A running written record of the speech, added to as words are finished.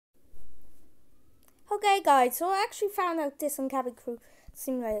Okay guys, so I actually found out this on Cabin Crew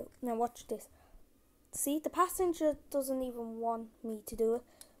Simulator. Now watch this. See, the passenger doesn't even want me to do it.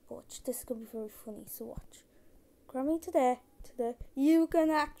 Watch, this is going to be very funny, so watch. Grab me to there. You can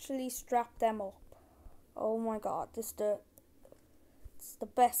actually strap them up. Oh my god, it's the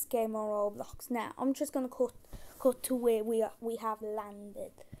best game on Roblox. Now, I'm just going to cut to where we have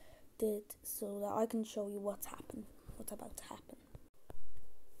landed. So that I can show you what's about to happen.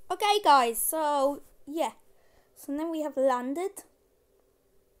 Okay guys, so yeah. So then we have landed.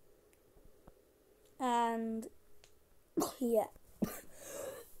 And yeah.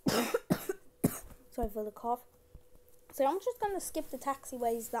 Sorry for the cough. So I'm just going to skip the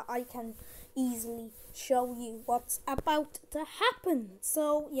taxiways that I can easily show you what's about to happen.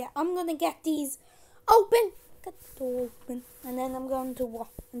 So yeah, I'm going to get these open. Get the door open. And then I'm going to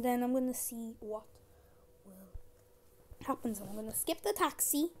walk. And then I'm going to see what will happen. So I'm going to skip the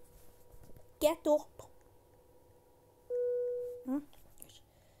taxi. Get up.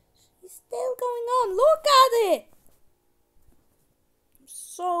 It's still going on. Look at it. I'm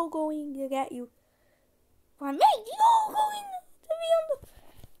so going to get you. Mate, you're going to be on the...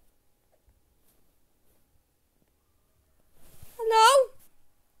 Hello?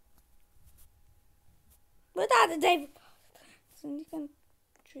 But that's David. So you can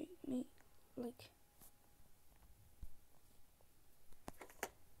treat me like...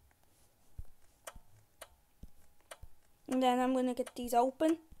 And then I'm going to get these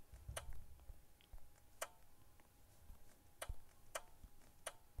open.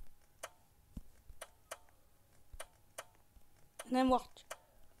 And then watch.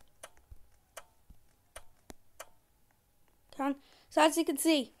 So as you can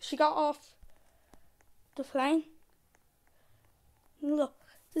see, she got off the plane. Look.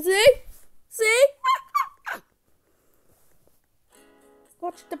 See?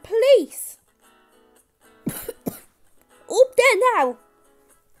 Watch the police. Up there now.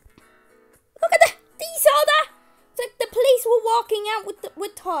 Look at that. Do you saw that? It's like the police were walking out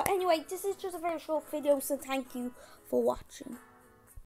with her. Anyway, this is just a very short video, so thank you for watching.